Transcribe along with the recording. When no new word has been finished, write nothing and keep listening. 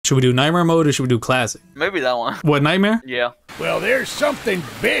Should we do nightmare mode or should we do classic? Maybe that one. What, nightmare? Yeah. Well, there's something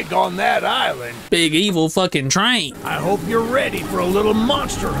big on that island. Big evil fucking train. I hope you're ready for a little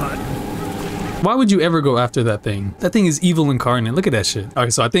monster hunt. Why would you ever go after that thing? That thing is evil incarnate. Look at that shit. All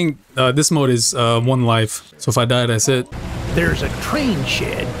right, so I think this mode is 1 life. So if I die, that's it. There's a train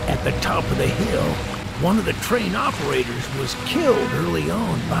shed at the top of the hill. One of the train operators was killed early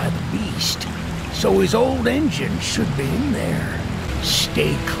on by the beast. So his old engine should be in there.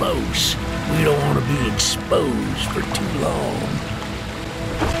 Stay close. We don't want to be exposed for too long.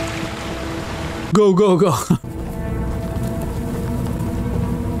 Go, go, go.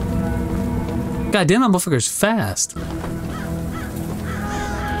 God damn, that motherfucker's fast.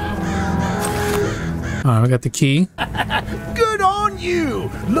 Alright, we got the key. Good on you!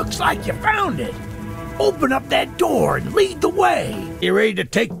 Looks like you found it. Open up that door and lead the way. You ready to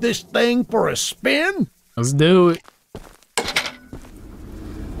take this thing for a spin? Let's do it.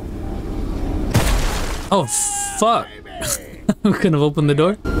 Oh, fuck. We couldn't have opened the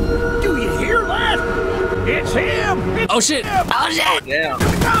door. Do you hear that? It's him! It's Oh, shit. him. Oh, shit. Damn.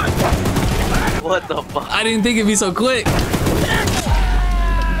 What the fuck? I didn't think it'd be so quick.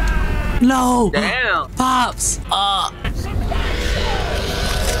 No. Damn. Pops.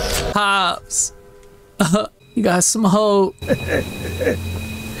 Pops. You got some hope.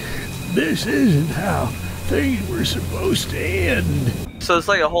 This isn't how things were supposed to end. So it's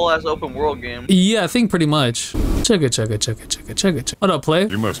like a whole ass open world game. Yeah, I think pretty much. Check it. What up, player?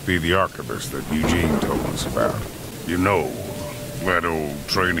 You must be the archivist that Eugene told us about. You know, that old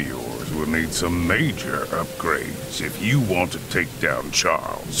train of yours will need some major upgrades if you want to take down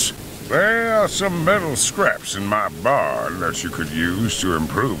Charles. There are some metal scraps in my barn that you could use to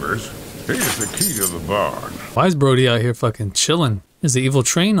improve it. Here's the key to the barn. Why is Brody out here fucking chilling? There's the evil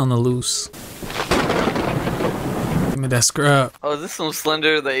train on the loose. Give me that scrap. Oh, is this some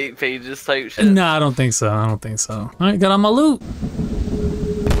Slender, the 8 pages type shit? Nah, I don't think so. Alright, got on my loot.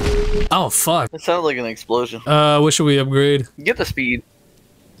 Oh, fuck. It sounds like an explosion. What should we upgrade? Get the speed.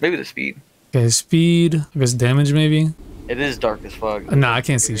 Maybe the speed. Okay, speed. I guess damage, maybe? It is dark as fuck. Nah, I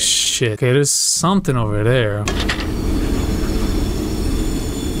can't see shit. Okay, there's something over there.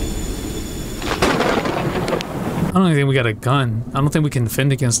 I don't even think we got a gun. I don't think we can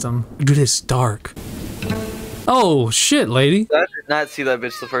defend against them. Dude, it's dark. Oh, shit, lady. I did not see that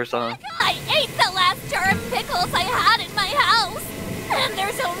bitch the first time. I ate the last jar of pickles I had in my house. And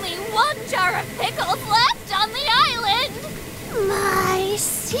there's only 1 jar of pickles left on the island. My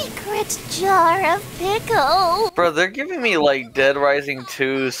secret jar of pickles. Bro, they're giving me like Dead Rising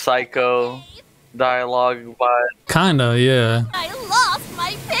 2 Psycho dialogue vibe. Kinda, yeah. I lost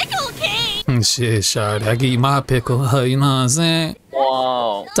my pickle king. Shit, shawty. I give you my pickle. You know what I'm saying?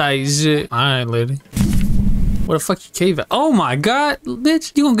 Wow. Tight shit. Alright, lady. Where the fuck you cave at? Oh my god,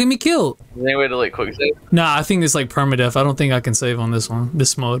 bitch. You gonna get me killed. Is there any way to like quick save? Nah, I think it's like permadeath. I don't think I can save on this one.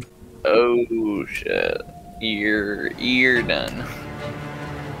 This mode. Oh shit. You're done.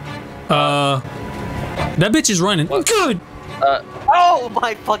 That bitch is running. What? Good. Oh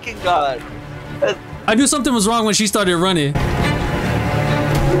my fucking god. I knew something was wrong when she started running.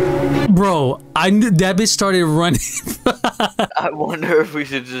 Bro, I knew that bitch started running. I wonder if we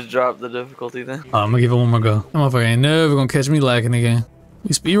should just drop the difficulty then. I'm gonna give it one more go. That motherfucker ain't never gonna catch me lacking again.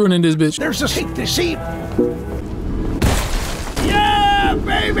 We speed running this bitch. There's a seat to see. Yeah,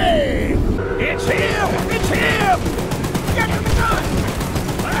 baby! It's him! It's him! Get to the gun!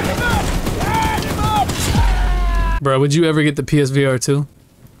 Light him up! Light him up! Bro, would you ever get the PSVR 2?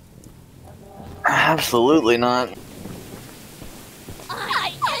 Absolutely not.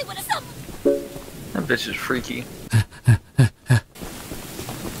 I would have. That bitch is freaky.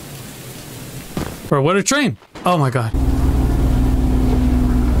 Bro, what a train! Oh my god.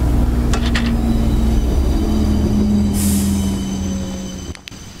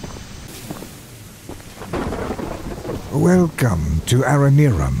 Welcome to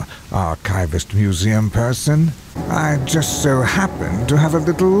Aranirum, archivist museum person. I just so happen to have a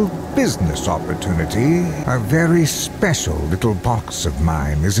little business opportunity. A very special little box of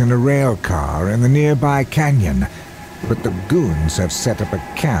mine is in a rail car in the nearby canyon, but the goons have set up a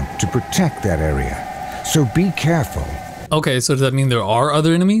camp to protect that area, so be careful. Okay, so does that mean there are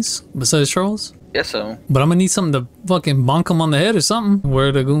other enemies besides Charles? Guess so. But I'm gonna need something to fucking bonk him on the head or something. Where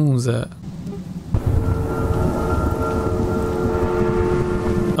are the goons at?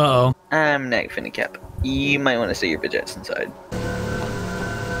 Uh-oh. I'm not finna cap. You might want to stay your bitch inside.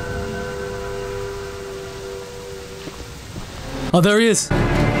 Oh, there he is.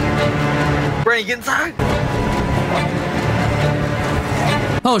 Brandon, get inside!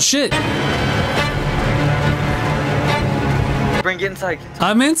 Oh, shit. Bring get inside.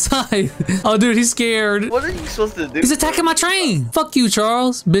 I'm inside. Oh, dude, he's scared. What are you supposed to do? He's attacking my train. Fuck you,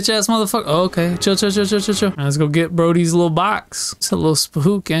 Charles. Bitch ass motherfucker. Oh, okay. Chill, chill, chill, chill, chill, chill. Let's go get Brody's little box. It's a little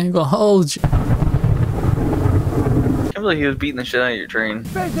spook. Ain't gonna hold you. I can't believe he was beating the shit out of your train.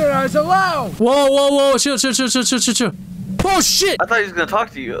 Visitors allowed! Whoa, whoa, whoa. Chill, chill, chill, chill, chill, chill, chill. Oh, shit. I thought he was gonna talk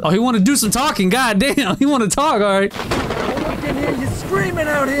to you. Oh, he want to do some talking. God damn. He want to talk. All right. I can hear you screaming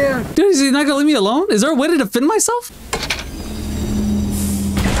out here! Dude, is he not gonna leave me alone? Is there a way to defend myself?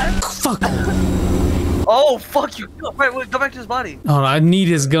 Fuck. Oh, fuck you. Wait, go back to his body. Oh, I need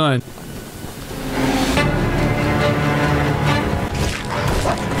his gun.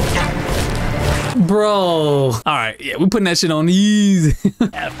 Bro. Alright, yeah, we're putting that shit on easy.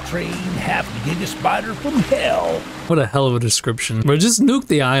 Half train, half ninja spider from hell. What a hell of a description. Bro, just nuke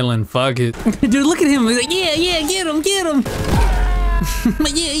the island. Fuck it. Dude, look at him. He's like, yeah, yeah, get him, get him.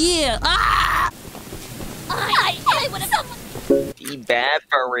 Yeah, yeah. Ah! I would have. She bad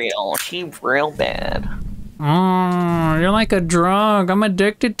for real. She real bad. Oh, you're like a drug. I'm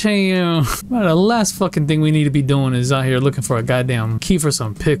addicted to you. Bro, the last fucking thing we need to be doing is out here looking for a goddamn key for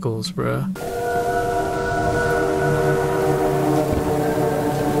some pickles, bro.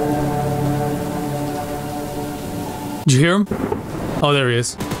 Did you hear him? Oh, there he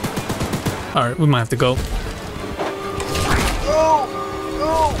is. All right, we might have to go. Go!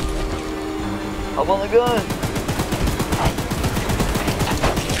 Go! Up on the gun.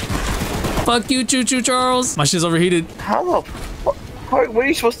 Fuck you, Choo Choo, Charles. My shit's overheated. How the fuck? What are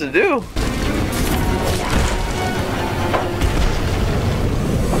you supposed to do?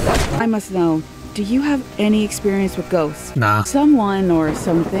 I must know, do you have any experience with ghosts? Nah. Someone or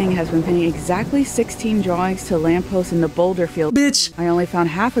something has been pinning exactly 16 drawings to lampposts in the boulder field. Bitch. I only found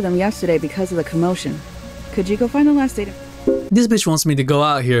half of them yesterday because of the commotion. Could you go find the last data? This bitch wants me to go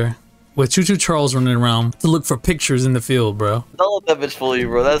out here with Choo Choo Charles running around to look for pictures in the field, bro. Don't let that bitch fool you,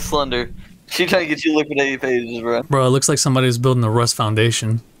 bro. That's Slender. She trying to get you liquidated pages, bro. Bro, it looks like somebody was building a rust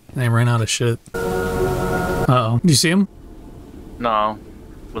foundation and they ran out of shit. Uh-oh. Do you see him? No.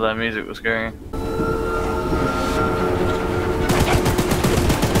 But that music was scary.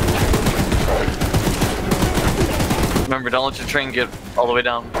 Remember, don't let your train get all the way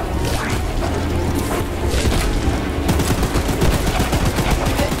down.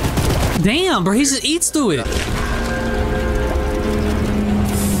 Damn, bro, he just eats through it.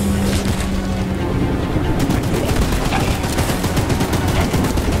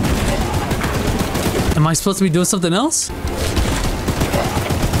 Am I supposed to be doing something else?